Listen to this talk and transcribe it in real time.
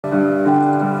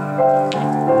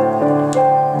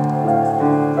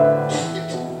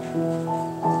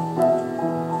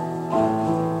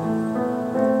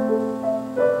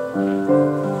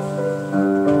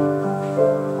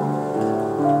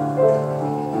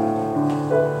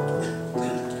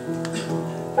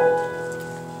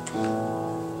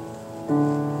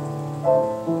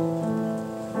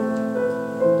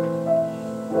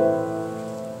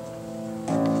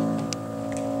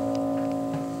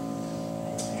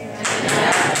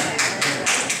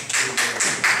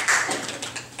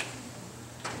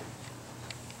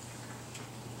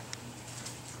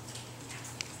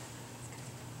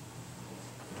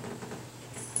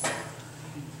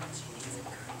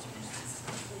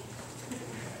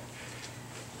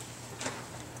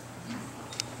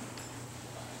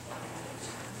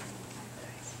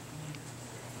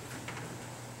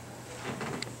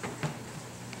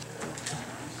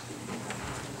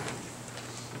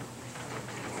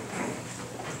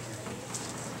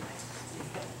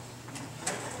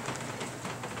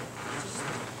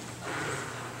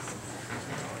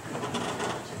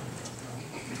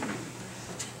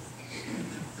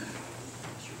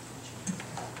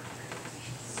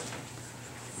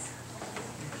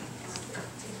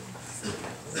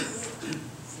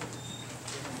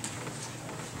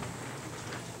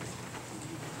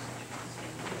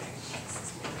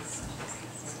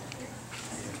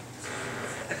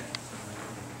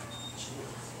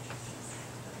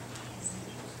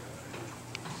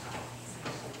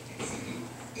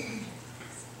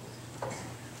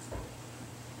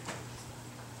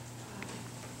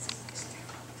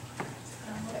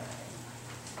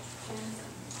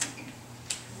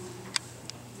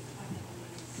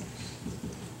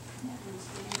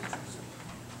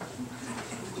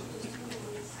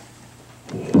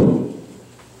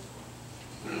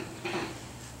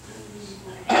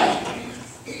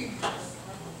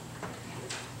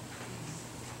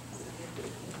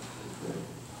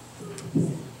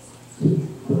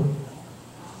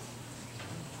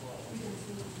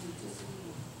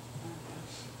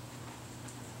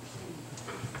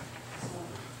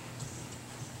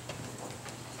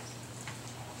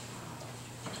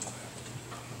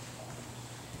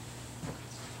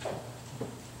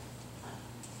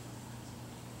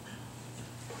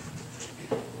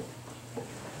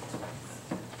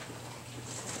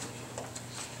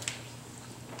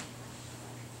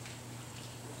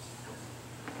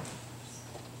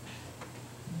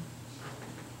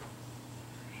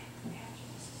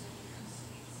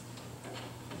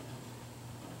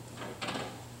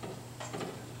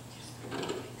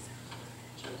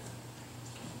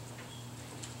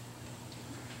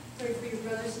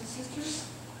brothers and sisters.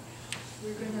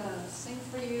 We're going to sing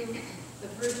for you The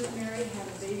Virgin Mary Had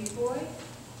a Baby Boy.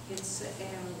 It's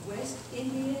a West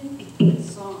Indian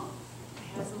song.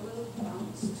 It has a little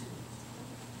bounce to it.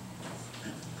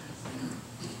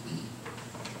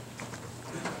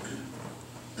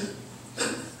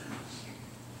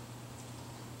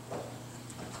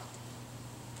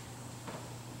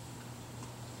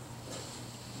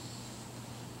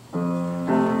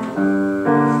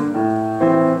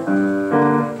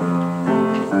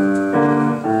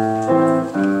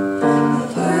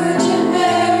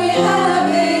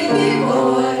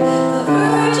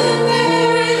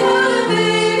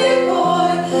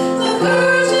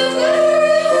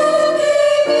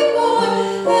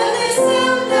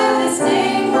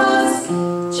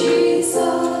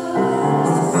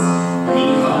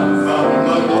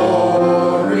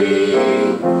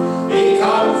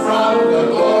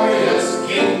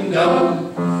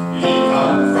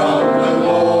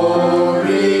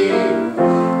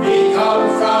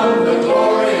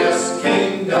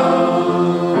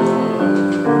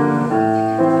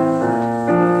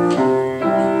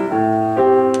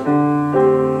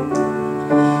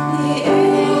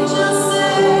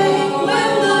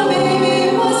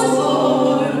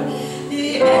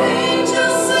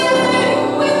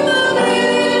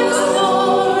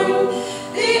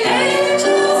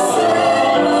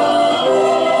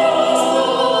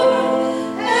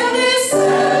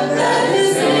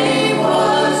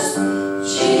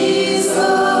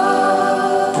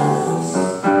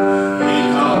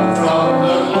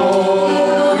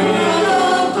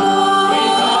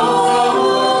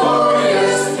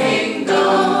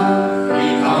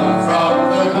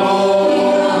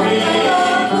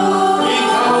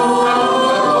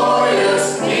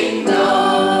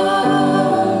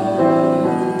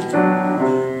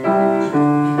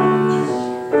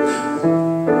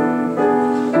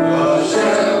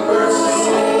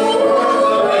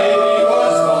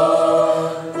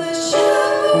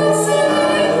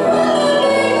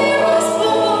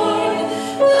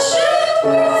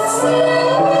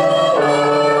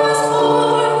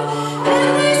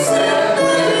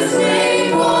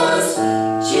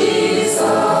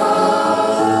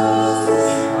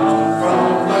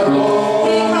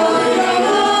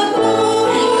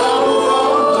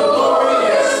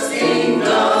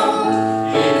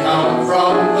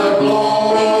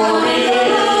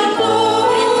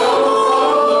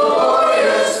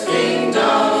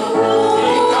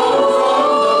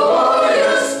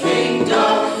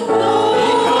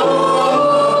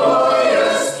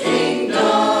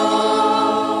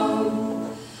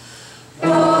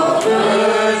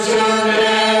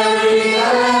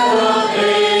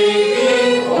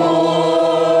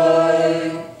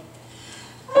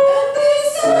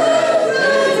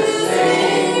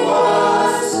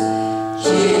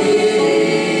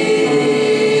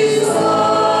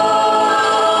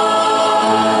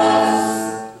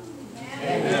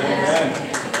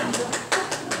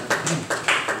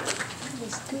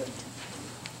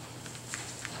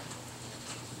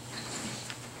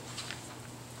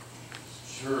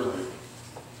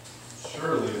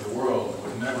 Surely the world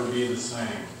would never be the same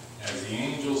as the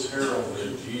angels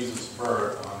heralded Jesus'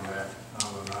 birth on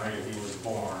the night he was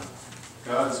born.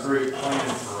 God's great plan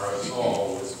for us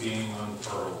all was being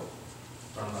unfurled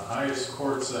from the highest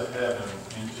courts of heaven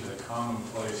into the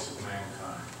commonplace of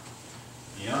mankind.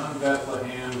 Beyond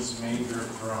Bethlehem's manger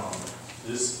throne,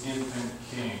 this infant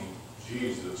king,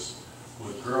 Jesus,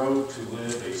 would grow to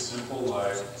live a simple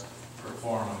life,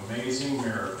 perform amazing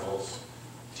miracles,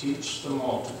 teach the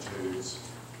multitudes,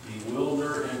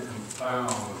 bewilder and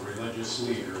confound religious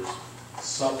leaders,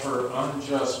 suffer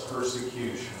unjust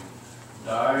persecution,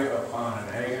 die upon an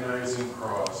agonizing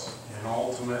cross, and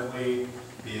ultimately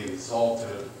be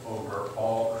exalted over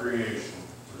all creation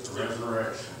with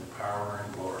resurrection, power,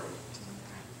 and glory.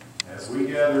 As we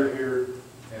gather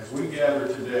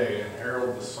today and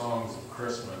herald the songs of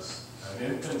Christmas, an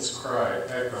infant's cry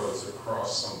echoes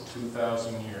across some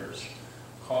 2,000 years,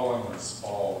 calling us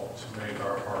all to make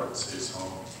our hearts his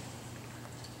home.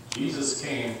 Jesus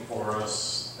came for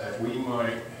us that we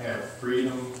might have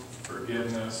freedom,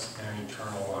 forgiveness, and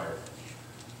eternal life.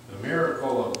 The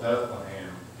miracle of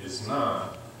Bethlehem is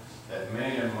not that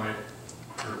man might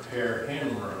prepare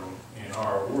him room in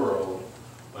our world,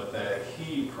 but that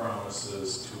he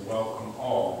promises to welcome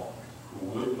all who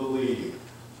would believe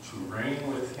to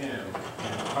reign with him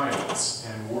in heights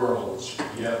and worlds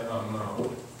yet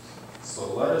unknown.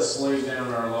 So let us lay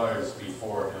down our lives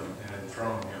before him and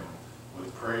enthrone him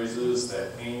with praises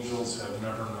that angels have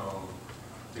never known.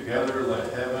 Together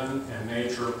let heaven and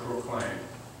nature proclaim,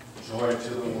 joy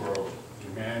to the world,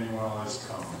 Emmanuel has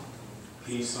come,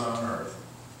 peace on earth,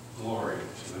 Glory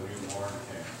to the newborn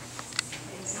King.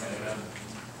 Amen.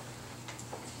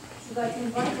 I'd like to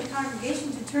invite the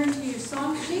congregation to turn to your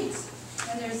song sheets,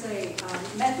 and there's a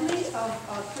medley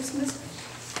of Christmas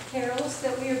carols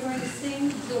that we are going to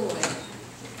sing, Joy.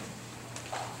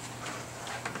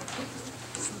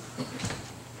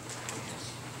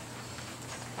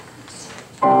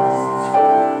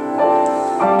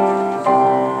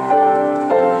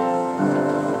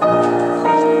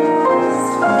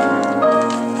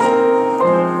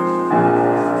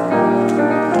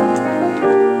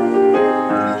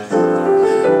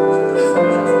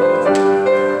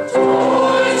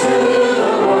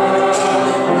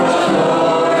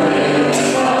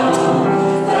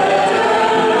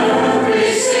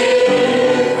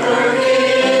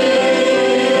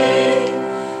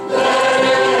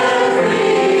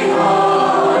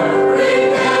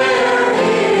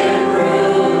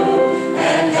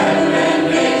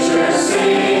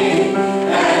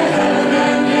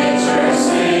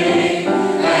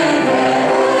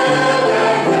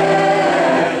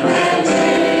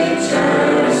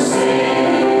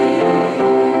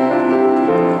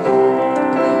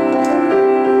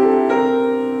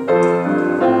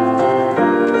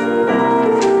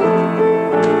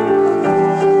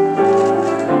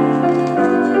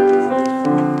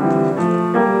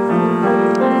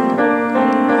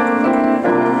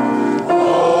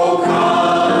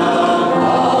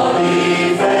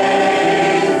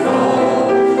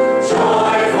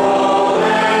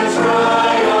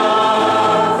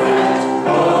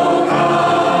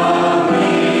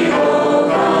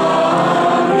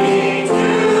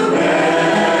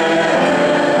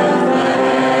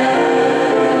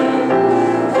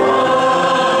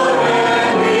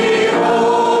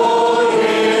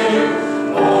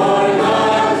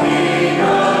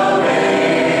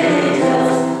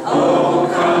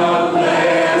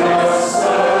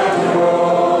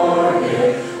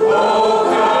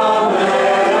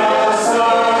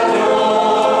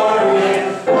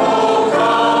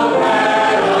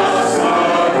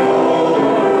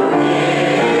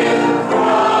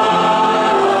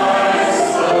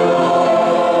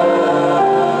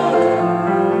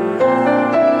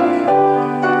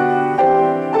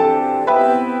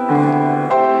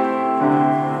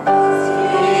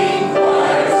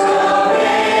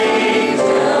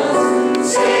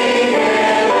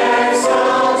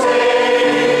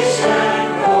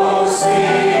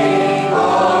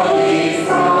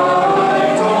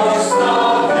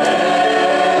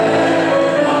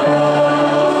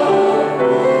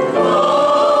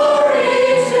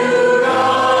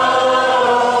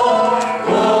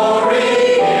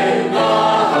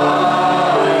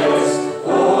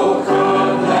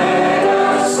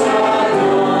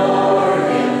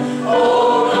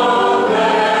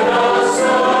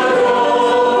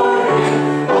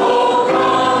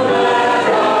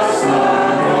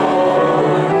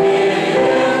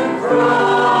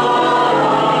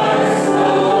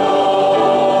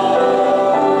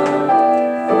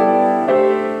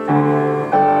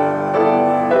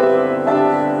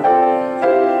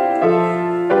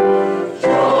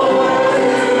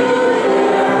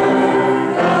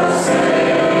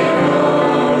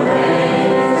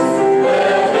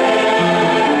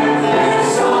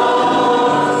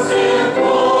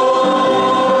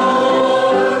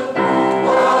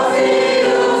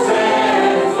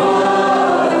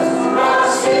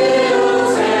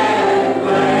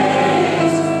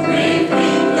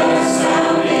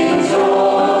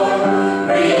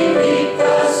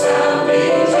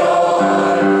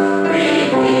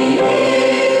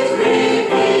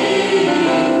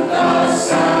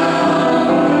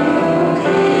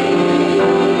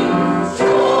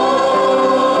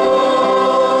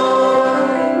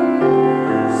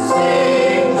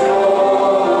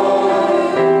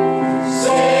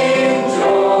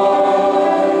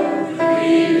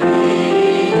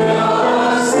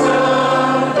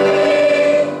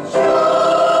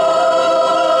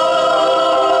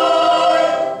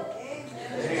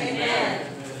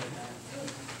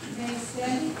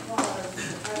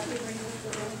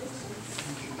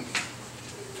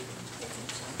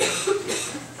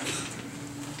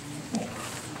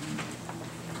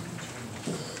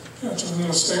 I'm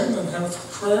going to stand and have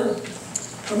prayer.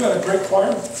 Isn't that a great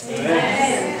choir?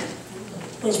 Amen.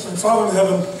 Let's pray. Father in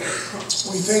heaven,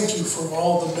 we thank you for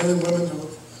all the men and women who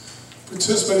have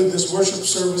participated in this worship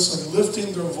service and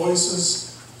lifting their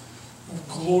voices of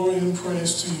glory and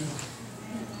praise to you.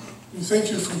 We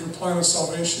thank you for your plan of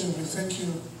salvation. We thank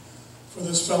you for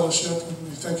this fellowship, and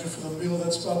we thank you for the meal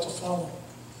that's about to follow.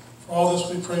 For all this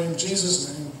we pray in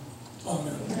Jesus' name.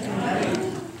 Amen.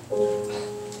 Amen.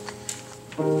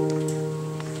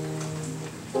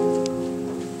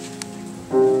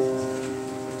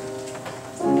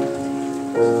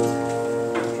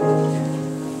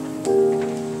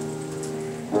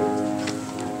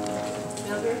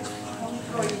 Only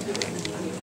Troy can do it.